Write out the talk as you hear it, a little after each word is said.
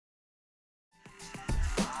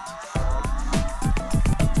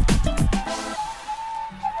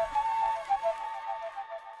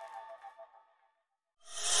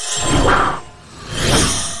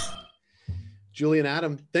Julie and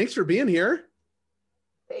Adam, thanks for being here.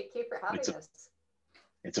 Thank you for having us.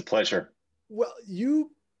 It's a pleasure. Well, you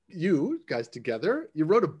guys together, you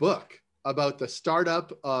wrote a book about the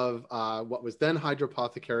startup of what was then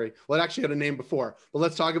Hydropothecary. Well, it actually had a name before, but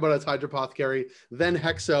let's talk about it as Hydropothecary, then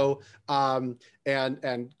Hexo.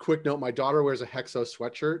 And quick note, my daughter wears a Hexo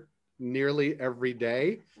sweatshirt nearly every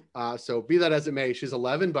day. So be that as it may, she's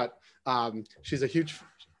 11, but she's a huge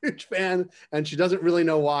fan, and she doesn't really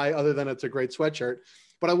know why other than it's a great sweatshirt.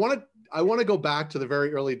 But I want to go back to the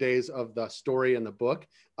very early days of the story in the book,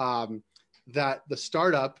 that the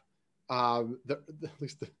startup, at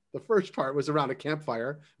least the first part was around a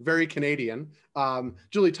campfire, very Canadian.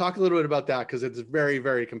 Julie, talk a little bit about that because it's very,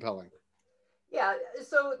 very compelling. Yeah,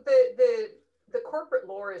 so the corporate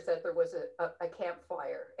lore is that there was a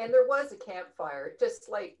campfire, and there was a campfire, just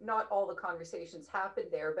like not all the conversations happened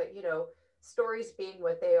there, but, you know, stories being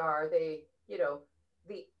what they are, they, you know,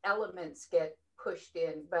 the elements get pushed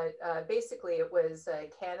in. But basically it was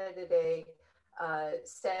Canada Day.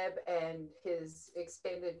 Seb and his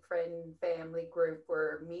extended friend family group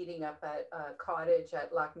were meeting up at a cottage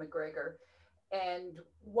at Lac McGregor. And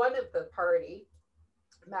one of the party,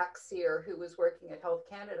 Max Sear, who was working at Health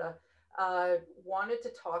Canada, wanted to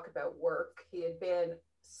talk about work. He had been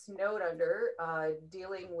snowed under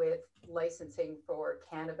dealing with licensing for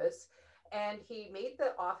cannabis. And he made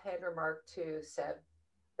the offhand remark to Seb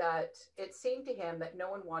that it seemed to him that no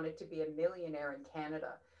one wanted to be a millionaire in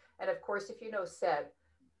Canada. And of course, if you know Seb,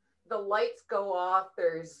 the lights go off,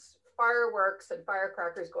 there's fireworks and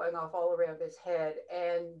firecrackers going off all around his head.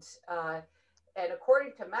 And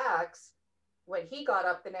according to Max, when he got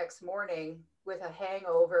up the next morning with a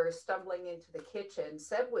hangover, stumbling into the kitchen,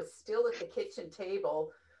 Seb was still at the kitchen table,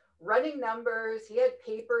 running numbers. He had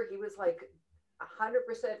paper. He was like 100%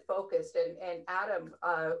 focused. And Adam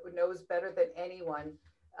knows better than anyone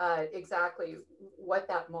exactly what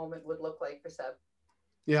that moment would look like for Seb.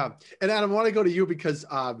 Yeah. And Adam, I want to go to you because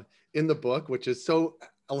in the book, which is so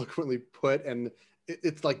eloquently put, and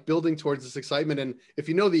it's like building towards this excitement. And if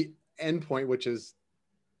you know the end point, which is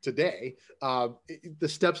today, the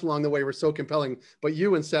steps along the way were so compelling. But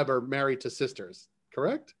you and Seb are married to sisters,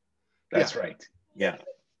 correct? That's right. Yeah.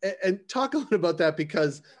 And talk a little about that,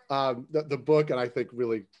 because the book, and I think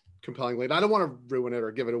really compellingly, and I don't want to ruin it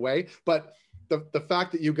or give it away, but the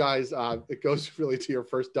fact that you guys, it goes really to your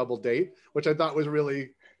first double date, which I thought was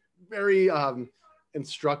really very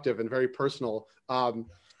instructive and very personal.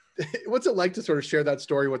 What's it like to sort of share that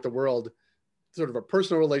story with the world, sort of a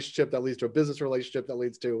personal relationship that leads to a business relationship that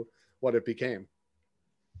leads to what it became?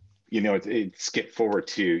 You know, it skipped forward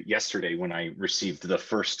to yesterday when I received the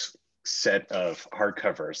first set of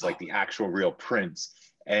hardcovers, like the actual real prints.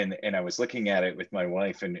 And I was looking at it with my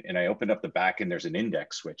wife, and I opened up the back, and there's an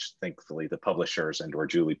index, which thankfully the publishers and or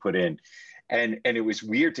Julie put in. And it was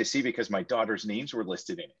weird to see because my daughter's names were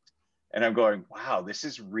listed in it. And I'm going, wow, this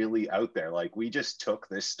is really out there. Like, we just took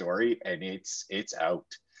this story and it's out.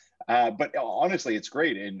 But honestly, it's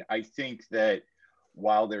great. And I think that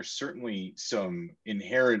while there's certainly some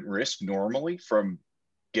inherent risk normally from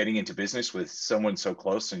getting into business with someone so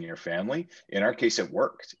close in your family, in our case, it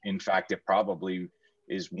worked. In fact, it probably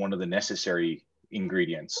is one of the necessary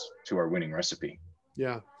ingredients to our winning recipe.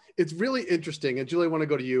 Yeah, it's really interesting. And Julie, I want to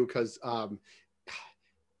go to you because I'm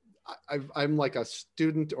like a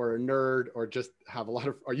student or a nerd, or just have a lot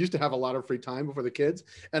of, or used to have a lot of free time before the kids.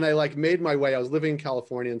 And I like made my way, I was living in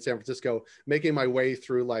California and San Francisco, making my way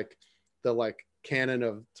through like the canon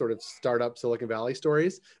of sort of startup Silicon Valley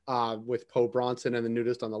stories with Poe Bronson and The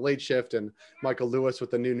Nudist on the Late Shift and Michael Lewis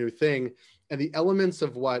with The New Thing. And the elements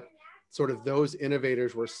of what sort of those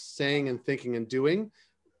innovators were saying and thinking and doing,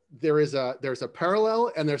 there's a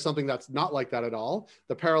parallel, and there's something that's not like that at all.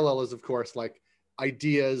 The parallel is, of course, like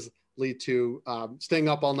ideas lead to staying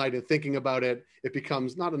up all night and thinking about it. It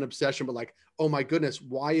becomes not an obsession, but like, oh my goodness,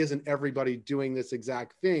 why isn't everybody doing this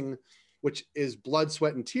exact thing, which is blood,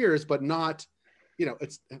 sweat, and tears, but not, you know,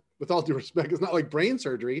 it's, with all due respect, it's not like brain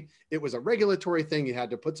surgery. It was a regulatory thing. You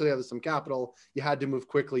had to put together some capital. You had to move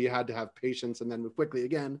quickly. You had to have patience and then move quickly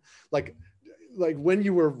again. Like when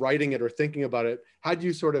you were writing it or thinking about it, had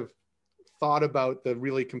you sort of thought about the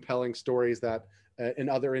really compelling stories that in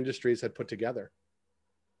other industries had put together?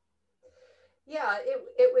 Yeah,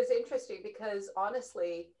 it was interesting because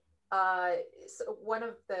honestly, so one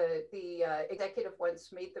of the executive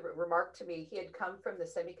once made the remark to me. He had come from the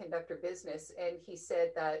semiconductor business, and he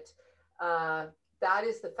said that that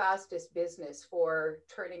is the fastest business for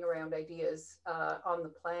turning around ideas on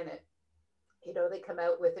the planet. You know, they come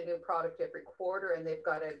out with a new product every quarter, and they've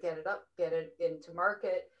got to get it into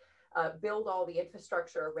market, build all the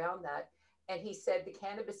infrastructure around that. And he said the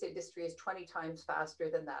cannabis industry is 20 times faster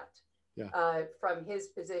than that, Yeah. from his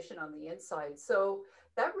position on the inside. So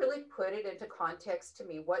that really put it into context to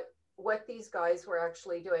me, what these guys were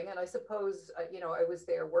actually doing. And I suppose, I was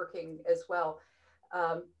there working as well.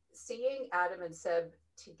 Seeing Adam and Seb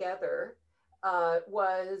together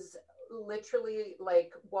was literally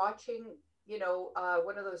like watching,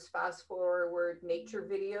 one of those fast forward nature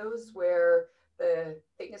videos where the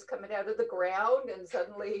thing is coming out of the ground and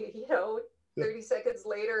suddenly, 30 seconds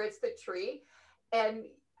later, it's the tree. And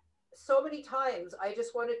so many times I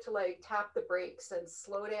just wanted to like tap the brakes and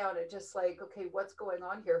slow down and just like, okay, what's going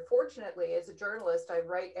on here? Fortunately, as a journalist, I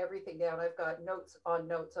write everything down. I've got notes on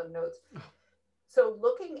notes on notes. So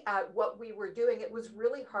looking at what we were doing, it was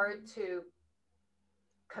really hard to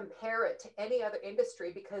compare it to any other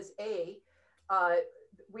industry because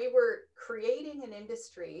we were creating an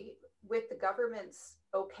industry with the government's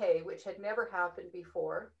okay, which had never happened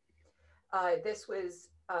before. This was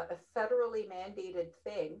a federally mandated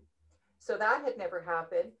thing. So that had never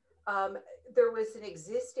happened. There was an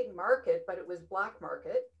existing market, but it was black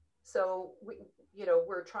market. So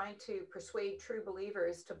we're trying to persuade true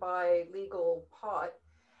believers to buy legal pot.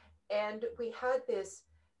 And we had this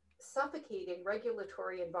suffocating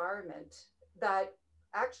regulatory environment that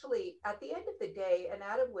actually, at the end of the day, and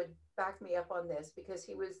Adam would back me up on this because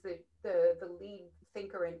he was the lead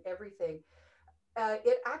thinker in everything,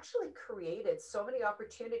 it actually created so many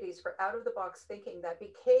opportunities for out of the box thinking that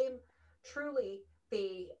became truly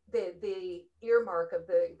the earmark of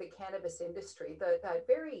the cannabis industry.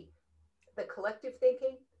 The collective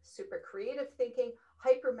thinking, super creative thinking,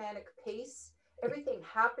 hypermanic pace, everything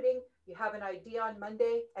happening. You have an idea on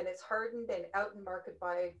Monday and it's hardened and out in market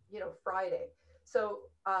by Friday. So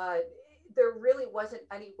there really wasn't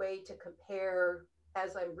any way to compare,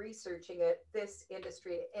 as I'm researching it, this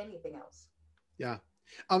industry to anything else. Yeah.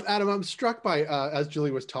 Adam, I'm struck by, as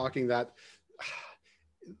Julie was talking, that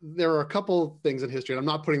there are a couple things in history, and I'm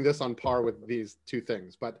not putting this on par with these two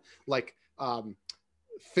things, but like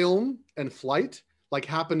film and flight like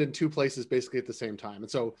happened in two places basically at the same time.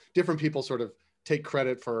 And so different people sort of take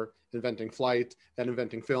credit for inventing flight and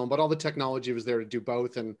inventing film, but all the technology was there to do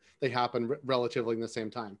both, and they happened relatively in the same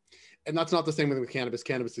time. And that's not the same with cannabis.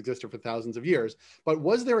 Cannabis existed for thousands of years. But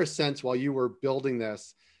was there a sense while you were building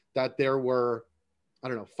this that there were, I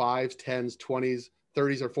don't know, 5s, 10s, 20s,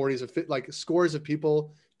 30s or 40s, of like scores of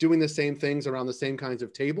people doing the same things around the same kinds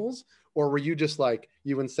of tables? Or were you just like,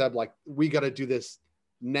 you and Seb, like, we got to do this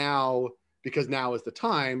now because now is the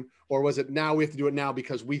time? Or was it now we have to do it now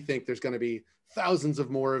because we think there's going to be thousands of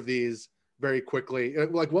more of these very quickly?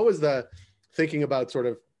 Like, what was the thinking about sort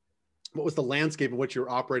of, what was the landscape in which you're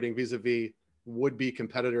operating vis-a-vis would-be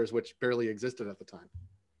competitors, which barely existed at the time?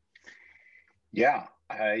 Yeah,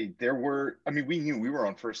 we knew we were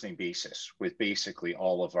on first name basis with basically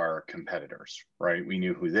all of our competitors, right? We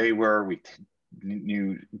knew who they were. We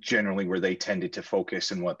knew generally where they tended to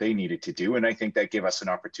focus and what they needed to do. And I think that gave us an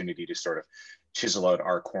opportunity to sort of chisel out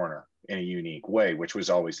our corner in a unique way, which was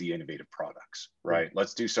always the innovative products, right? Mm-hmm.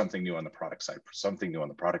 Let's do something new on the product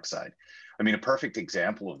side, I mean, a perfect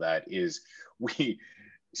example of that is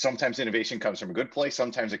sometimes innovation comes from a good place.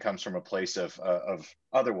 Sometimes it comes from a place of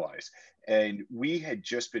otherwise. And we had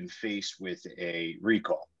just been faced with a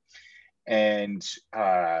recall, and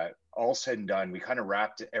all said and done, we kind of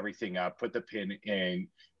wrapped everything up, put the pin in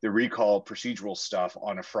the recall procedural stuff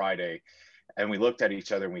on a Friday. And we looked at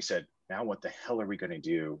each other and we said, now what the hell are we going to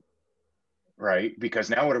do? Right? Because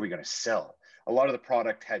now what are we going to sell? A lot of the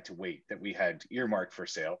product had to wait that we had earmarked for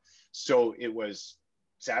sale. So it was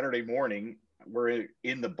Saturday morning, we're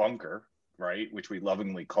in the bunker, right? Which we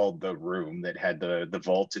lovingly called the room that had the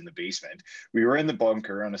vault in the basement. We were in the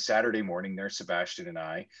bunker on a Saturday morning, there's Sebastian and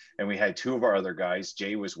I, and we had two of our other guys.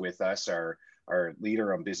 Jay was with us, our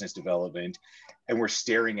leader on business development, and we're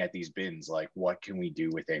staring at these bins like, what can we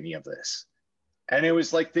do with any of this? And it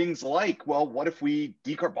was like things like, well, what if we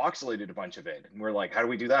decarboxylated a bunch of it? And we're like, how do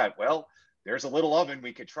we do that? Well, there's a little oven,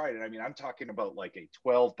 we could try it. I mean, I'm talking about like a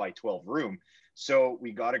 12 by 12 room. So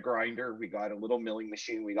we got a grinder, we got a little milling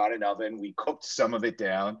machine, we got an oven, we cooked some of it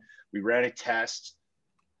down, we ran a test,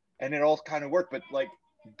 and it all kind of worked. But like,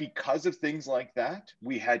 because of things like that,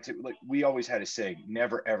 we always had a saying,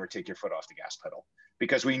 never ever take your foot off the gas pedal,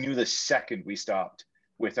 because we knew the second we stopped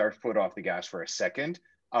with our foot off the gas for a second,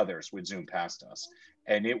 others would zoom past us.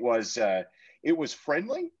 And it was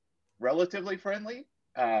friendly, relatively friendly,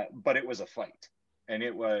 but it was a fight. And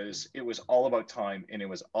it was all about time, and it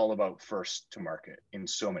was all about first to market in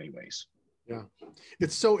so many ways. Yeah,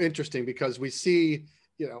 it's so interesting because we see,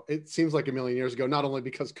 it seems like a million years ago, not only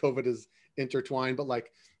because COVID is intertwined, but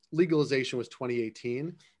like legalization was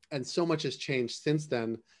 2018. and so much has changed since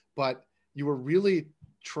then. But you were really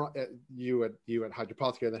you at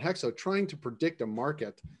Hydropothecary and then Hexo trying to predict a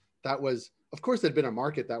market that was, of course, there'd been a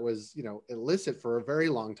market that was, you know, illicit for a very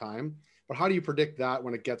long time. But how do you predict that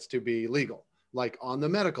when it gets to be legal? Like on the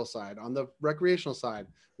medical side, on the recreational side,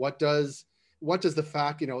 what does the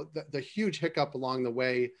fact, you know, the huge hiccup along the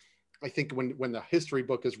way, I think when the history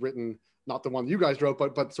book is written, not the one you guys wrote,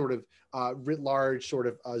 but sort of writ large, sort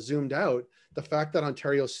of zoomed out, the fact that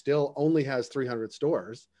Ontario still only has 300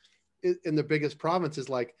 stores in the biggest province is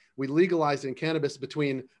like, we legalized in cannabis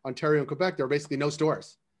between Ontario and Quebec, there are basically no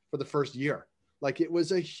stores for the first year. Like it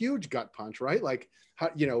was a huge gut punch, right? Like, how,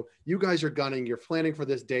 you know, you guys are gunning, you're planning for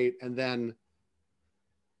this date, and then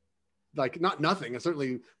like nothing. And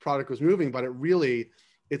certainly product was moving, but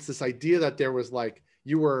it's this idea that there was like,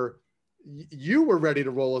 you were ready to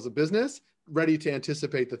roll as a business, ready to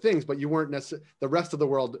anticipate the things, but you weren't necessarily, the rest of the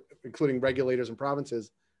world, including regulators and provinces,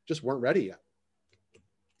 just weren't ready yet.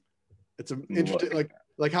 It's an interesting,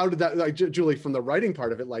 like how did that, like Julie, from the writing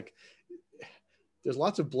part of it, like there's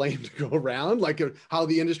lots of blame to go around, like how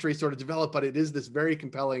the industry sort of developed, but it is this very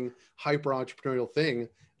compelling, hyper entrepreneurial thing.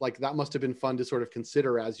 Like that must have been fun to sort of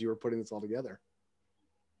consider as you were putting this all together.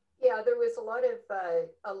 Yeah, there was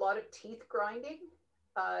a lot of teeth grinding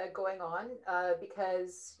going on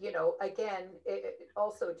because, you know, again, it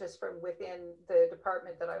also just from within the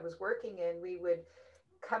department that I was working in, we would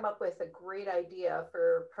come up with a great idea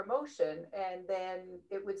for promotion, and then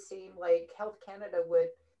it would seem like Health Canada would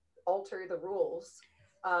alter the rules,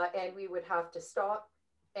 and we would have to stop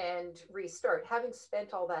and restart, having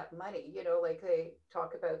spent all that money. You know, like they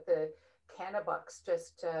talk about the cannabucks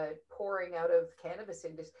just pouring out of cannabis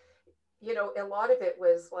industry. You know, a lot of it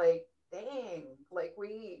was like, dang, like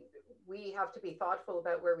we have to be thoughtful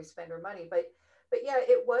about where we spend our money. But yeah,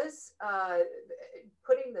 it was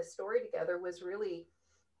putting the story together was really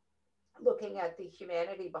looking at the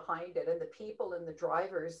humanity behind it and the people and the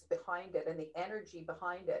drivers behind it and the energy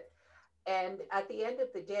behind it. And at the end of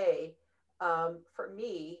the day, for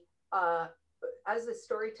me, as a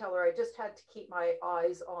storyteller, I just had to keep my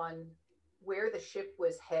eyes on where the ship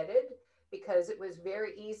was headed, because it was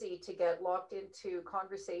very easy to get locked into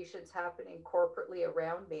conversations happening corporately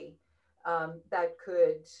around me that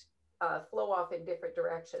could flow off in different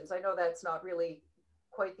directions. I know that's not really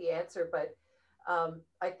quite the answer, but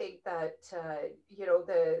I think that, you know,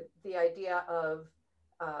 the idea of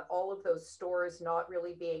all of those stores not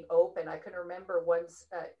really being open. I can remember once,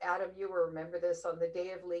 Adam, you will remember this, on the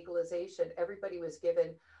day of legalization, everybody was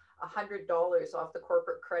given $100 off the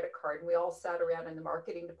corporate credit card. And we all sat around in the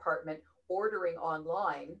marketing department ordering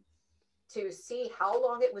online to see how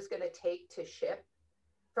long it was going to take to ship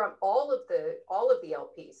from all of the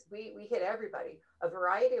LPs. We hit everybody, a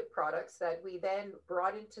variety of products that we then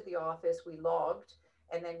brought into the office, we logged,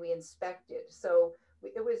 and then we inspected. So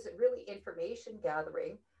it was really information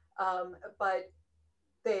gathering. But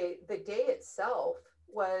the day itself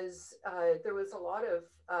was, there was a lot of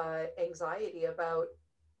anxiety about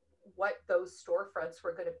what those storefronts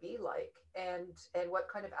were going to be like, and what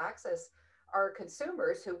kind of access our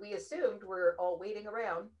consumers, who we assumed were all waiting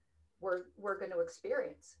around, were going to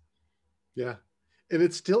experience. Yeah. And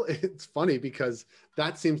it's funny because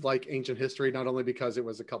that seems like ancient history, not only because it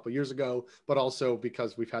was a couple of years ago, but also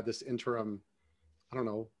because we've had this interim, I don't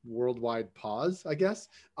know, worldwide pause, I guess.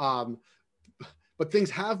 But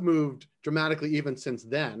things have moved dramatically even since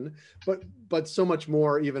then, but so much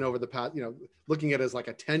more even over the past, you know, looking at it as like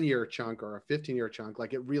a 10-year chunk or a 15-year chunk,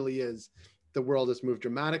 like it really is, the world has moved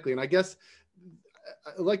dramatically. And I guess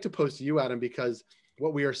I'd like to pose to you, Adam, because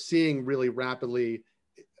what we are seeing really rapidly,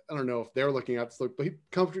 I don't know if they're looking at this, but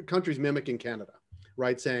countries mimicking Canada,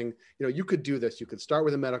 right? Saying, you know, you could do this. You could start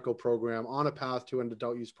with a medical program on a path to an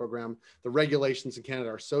adult use program. The regulations in Canada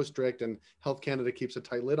are so strict, and Health Canada keeps a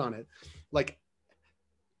tight lid on it. Like,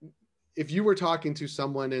 if you were talking to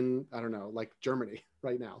someone in, I don't know, like Germany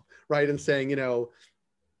right now, right, and saying, you know,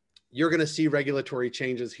 you're going to see regulatory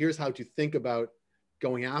changes, here's how to think about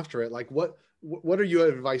going after it. Like, what are your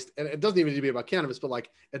advice? And it doesn't even need to be about cannabis, but like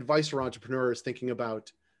advice for entrepreneurs thinking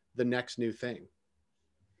about the next new thing.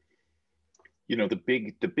 You know, the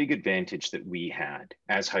big advantage that we had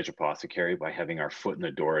as Hydropothecary by having our foot in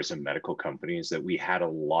the door as a medical company is that we had a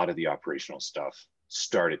lot of the operational stuff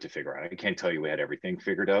started to figure out. I can't tell you we had everything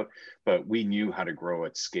figured out, but we knew how to grow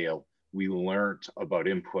at scale. We learned about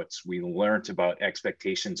inputs. We learned about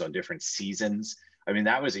expectations on different seasons. I mean,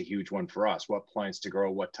 that was a huge one for us. What plants to grow,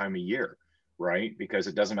 what time of year, right? Because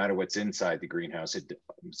it doesn't matter what's inside the greenhouse. It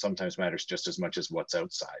sometimes matters just as much as what's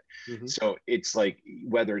outside. Mm-hmm. So it's like,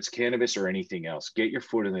 whether it's cannabis or anything else, get your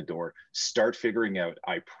foot in the door, start figuring out.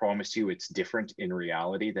 I promise you it's different in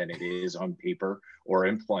reality than it is on paper or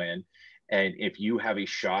in plan. And if you have a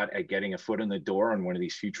shot at getting a foot in the door on one of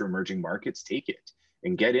these future emerging markets, take it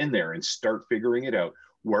and get in there and start figuring it out.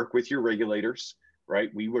 Work with your regulators, right?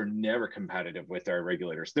 We were never competitive with our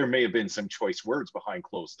regulators. There may have been some choice words behind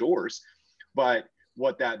closed doors, but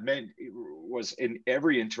what that meant was, in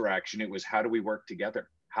every interaction, it was, how do we work together?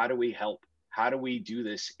 How do we help? How do we do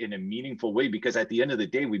this in a meaningful way? Because at the end of the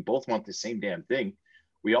day, we both want the same damn thing.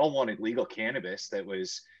 We all wanted legal cannabis that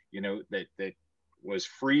was, that was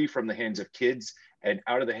free from the hands of kids and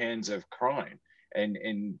out of the hands of crime.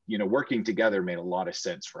 And working together made a lot of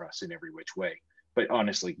sense for us in every which way. But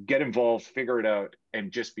honestly, get involved, figure it out,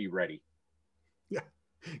 and just be ready. Yeah.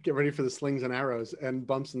 Get ready for the slings and arrows and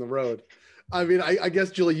bumps in the road. I mean, I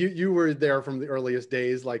guess, Julie, you were there from the earliest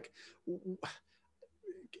days, like,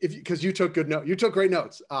 because you took great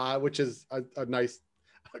notes, which is a nice,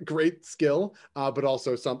 great skill, but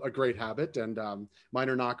also a great habit. And mine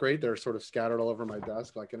are not great. They're sort of scattered all over my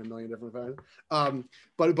desk, like in a million different ways.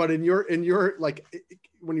 But in your like,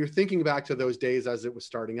 when you're thinking back to those days as it was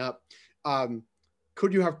starting up,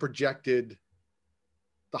 could you have projected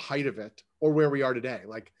the height of it or where we are today?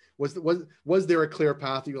 Like, was there a clear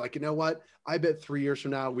path? You're like, you know what? I bet 3 years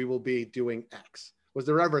from now we will be doing X. Was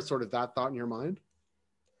there ever sort of that thought in your mind?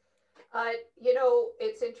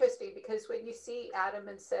 It's interesting because when you see Adam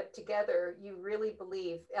and Seb together, you really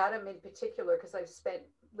believe, Adam in particular, because I've spent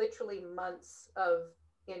literally months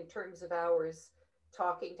in terms of hours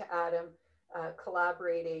talking to Adam,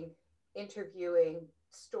 collaborating, interviewing,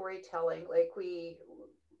 storytelling,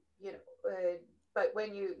 but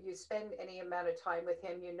when you spend any amount of time with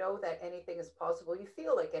him, you know that anything is possible. You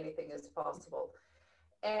feel like anything is possible.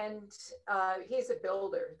 And he's a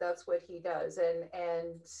builder. That's what he does.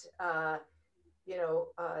 And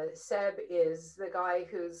Seb is the guy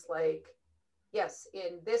who's like, yes,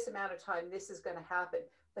 in this amount of time, this is going to happen.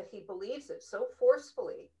 But he believes it so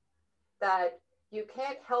forcefully that you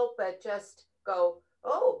can't help but just go,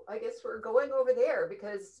 oh, I guess we're going over there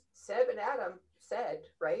because Seb and Adam said,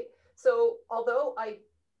 right? So although I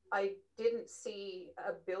didn't see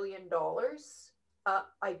 $1 billion,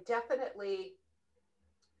 I definitely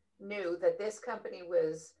knew that this company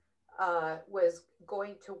was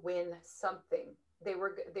going to win something. They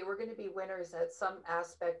were going to be winners at some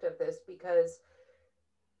aspect of this, because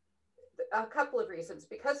a couple of reasons: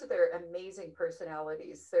 because of their amazing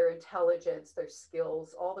personalities, their intelligence, their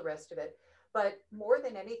skills, all the rest of it. But more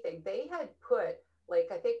than anything, they had put,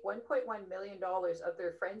 I think $1.1 million of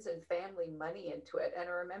their friends and family money into it. And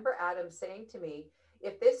I remember Adam saying to me,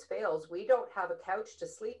 if this fails, we don't have a couch to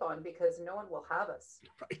sleep on because no one will have us.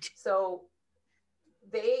 Right. So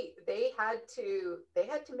they had to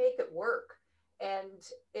make it work. And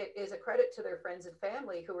it is a credit to their friends and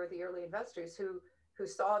family, who were the early investors, who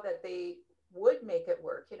saw that they would make it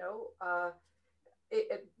work,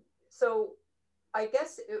 so I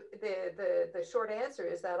guess the short answer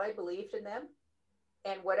is that I believed in them,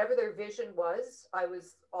 and whatever their vision was, I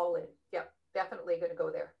was all in. Yep, definitely going to go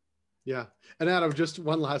there. Yeah. And Adam, just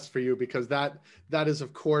one last for you, because that is,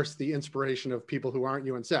 of course, the inspiration of people who aren't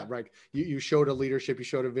you and Seb, right? You showed a leadership, you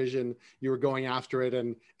showed a vision, you were going after it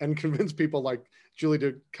and convinced people like Julie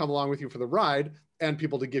to come along with you for the ride, and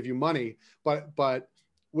people to give you money. But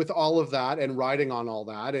with all of that and riding on all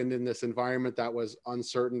that, and in this environment that was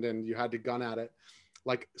uncertain and you had to gun at it,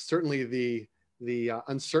 like certainly the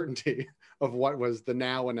uncertainty of what was the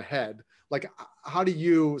now and ahead. Like, how do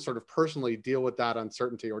you sort of personally deal with that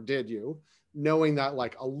uncertainty, or did you, knowing that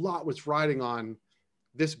like a lot was riding on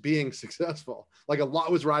this being successful? Like a lot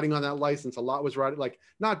was riding on that license, a lot was riding, like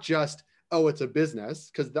not just, oh, it's a business,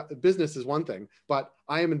 because the business is one thing, but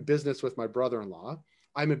I am in business with my brother-in-law.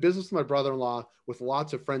 I'm in business with my brother-in-law with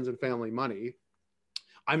lots of friends and family money.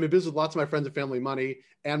 I'm in business with lots of my friends and family money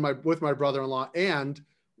and with my brother-in-law. And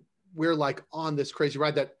we're like on this crazy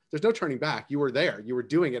ride that there's no turning back. You were there, you were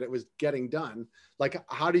doing it. It was getting done. Like,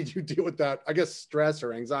 how did you deal with that? I guess stress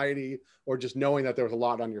or anxiety, or just knowing that there was a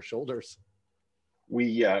lot on your shoulders?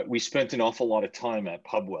 We spent an awful lot of time at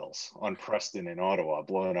Pubwells on Preston in Ottawa,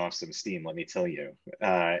 blowing off some steam, let me tell you.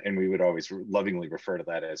 And we would always lovingly refer to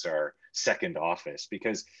that as our second office,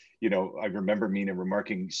 because, I remember Mina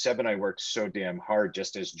remarking, Seb and I worked so damn hard,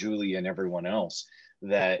 just as Julie and everyone else,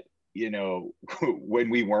 that, when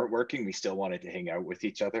we weren't working, we still wanted to hang out with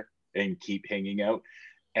each other and keep hanging out.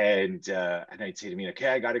 And I'd say to Mina, okay,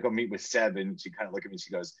 I got to go meet with Seb. And she kind of looked at me and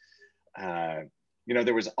she goes, you know,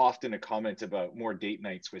 there was often a comment about more date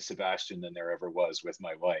nights with Sebastian than there ever was with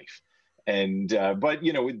my wife. And but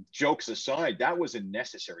you know, with jokes aside, that was a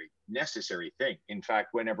necessary thing. In fact,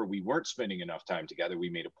 whenever we weren't spending enough time together, we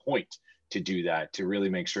made a point to do that, to really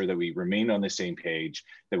make sure that we remained on the same page,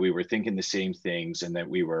 that we were thinking the same things, and that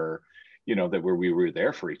we were, you know, that we were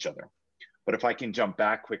there for each other. But if I can jump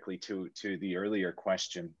back quickly to the earlier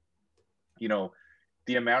question, you know,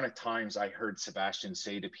 the amount of times I heard Sebastian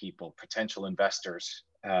say to people, potential investors,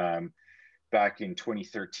 back in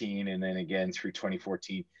 2013 and then again through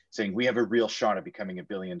 2014, saying, we have a real shot at becoming $1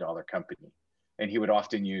 billion company. And he would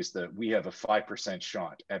often use we have a 5%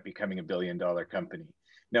 shot at becoming $1 billion company.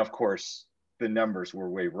 Now, of course, the numbers were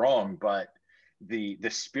way wrong, but the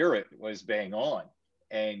spirit was bang on,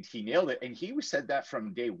 and he nailed it. And he said that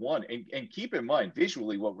from day one. And keep in mind,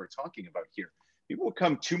 visually, what we're talking about here. People would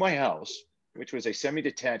come to my house, which was a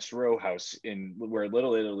semi-detached row house in where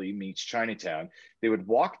Little Italy meets Chinatown. They would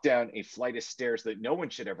walk down a flight of stairs that no one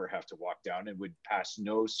should ever have to walk down and would pass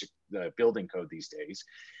no building code these days.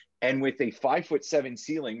 And with a 5'7"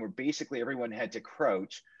 ceiling where basically everyone had to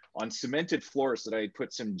crouch on cemented floors that I had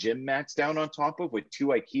put some gym mats down on top of with 2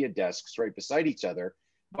 IKEA desks right beside each other,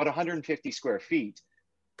 about 150 square feet.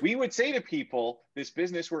 We would say to people, this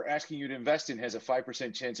business we're asking you to invest in has a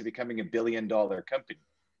 5% chance of becoming $1 billion company.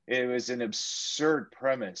 It was an absurd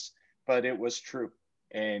premise, but it was true.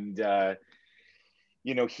 And,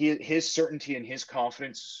 you know, his certainty and his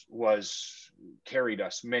confidence carried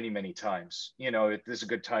us many, many times. You know, this is a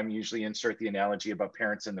good time to usually insert the analogy about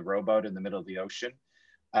parents in the rowboat in the middle of the ocean.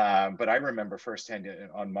 But I remember firsthand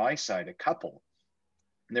on my side, a couple.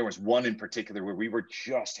 There was one in particular where we were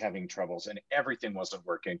just having troubles and everything wasn't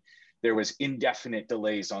working. There was indefinite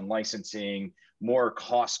delays on licensing, more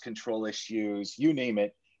cost control issues, you name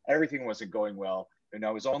it. Everything wasn't going well. And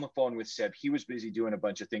I was on the phone with Seb. He was busy doing a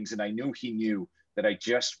bunch of things. And I knew he knew that I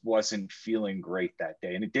just wasn't feeling great that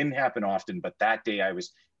day. And it didn't happen often, but that day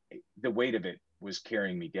the weight of it was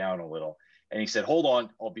carrying me down a little. And he said, hold on,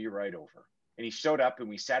 I'll be right over. And he showed up and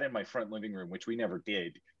we sat in my front living room, which we never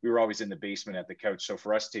did. We were always in the basement at the couch. So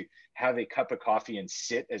for us to have a cup of coffee and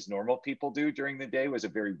sit as normal people do during the day was a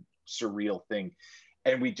very surreal thing.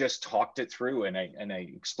 And we just talked it through. And I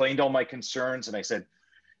explained all my concerns. And I said,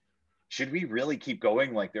 should we really keep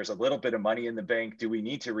going? Like, there's a little bit of money in the bank. Do we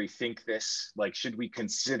need to rethink this? Like, should we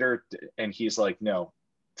consider? And he's like, no,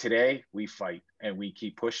 today we fight and we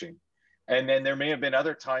keep pushing. And then there may have been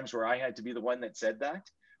other times where I had to be the one that said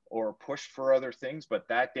that or pushed for other things, but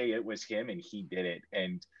that day it was him and he did it.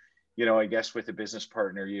 And, you know, I guess with a business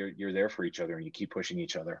partner, you're there for each other and you keep pushing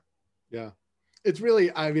each other. Yeah. It's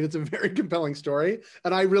really, I mean, it's a very compelling story.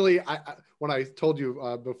 And I when I told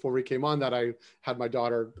you before we came on that I had my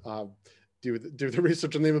daughter do the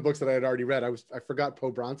research on the name of the books that I had already read, I forgot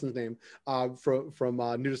Poe Bronson's name from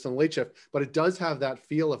Nudist on the Late Shift, but it does have that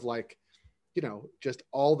feel of like, you know, just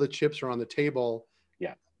all the chips are on the table.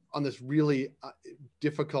 Yeah. On this really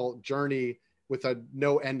difficult journey with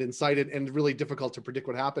no end in sight and really difficult to predict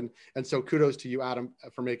what happened. And so kudos to you, Adam,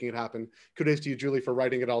 for making it happen. Kudos to you, Julie, for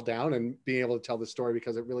writing it all down and being able to tell the story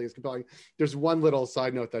because it really is compelling. There's one little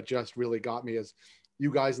side note that just really got me is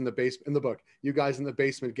you guys in the book, you guys in the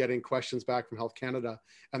basement getting questions back from Health Canada.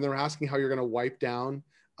 And they're asking how you're going to wipe down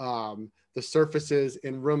the surfaces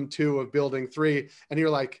in room 2 of building 3. And you're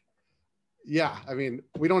like, yeah, I mean,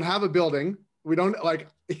 we don't have a building. We don't like,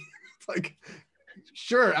 like,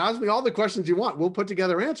 sure, ask me all the questions you want. We'll put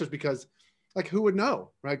together answers because, like, who would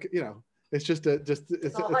know, right? You know, it's just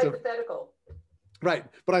it's all hypothetical, right?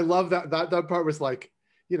 But I love that part was like,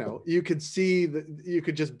 you know, you could see that you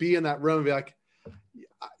could just be in that room and be like,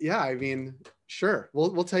 yeah, I mean, sure,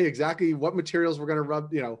 we'll tell you exactly what materials we're going to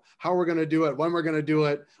rub, you know, how we're going to do it, when we're going to do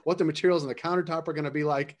it, what the materials on the countertop are going to be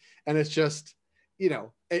like, and it's just, you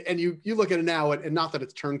know, and you look at it now, and not that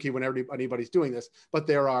it's turnkey when anybody's doing this, but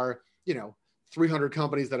there are, you know, 300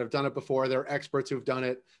 companies that have done it before. There are experts who've done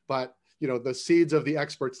it, but you know, the seeds of the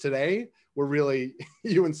experts today were really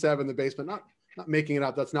you and Seb in the basement, not making it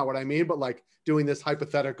up. That's not what I mean, but like doing this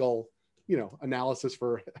hypothetical, you know, analysis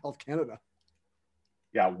for Health Canada.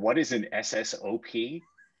 Yeah. What is an SSOP?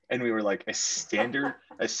 And we were like, a sanitary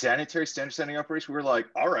standard setting operation. We were like,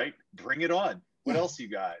 all right, bring it on. What else you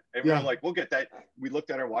got? And we were like, we'll get that. We looked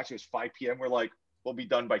at our watch. It was 5 p.m. We're like, we'll be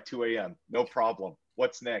done by 2 a.m. No problem.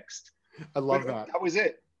 What's next? I love that. That was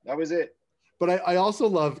it. That was it. But I also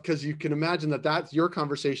love, because you can imagine that that's your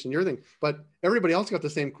conversation, your thing, but everybody else got the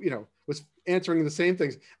same, you know, was answering the same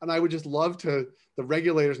things. And I would just love to, the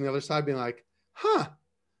regulators on the other side being like, huh,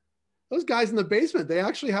 those guys in the basement, they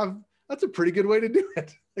actually that's a pretty good way to do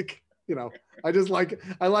it. Like, you know,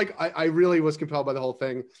 I really was compelled by the whole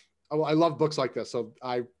thing. I love books like this. So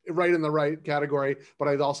I write in the right category, but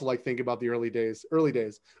I also like thinking about the early days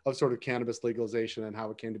of sort of cannabis legalization and how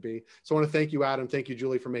it came to be. So I want to thank you, Adam. Thank you,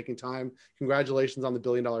 Julie, for making time. Congratulations on the $1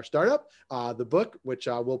 billion startup, the book, which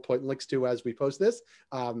we'll put links to as we post this.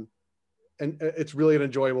 And it's really an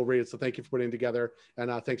enjoyable read. So thank you for putting it together,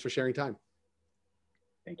 and thanks for sharing time.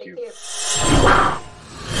 Thank you. Thank you.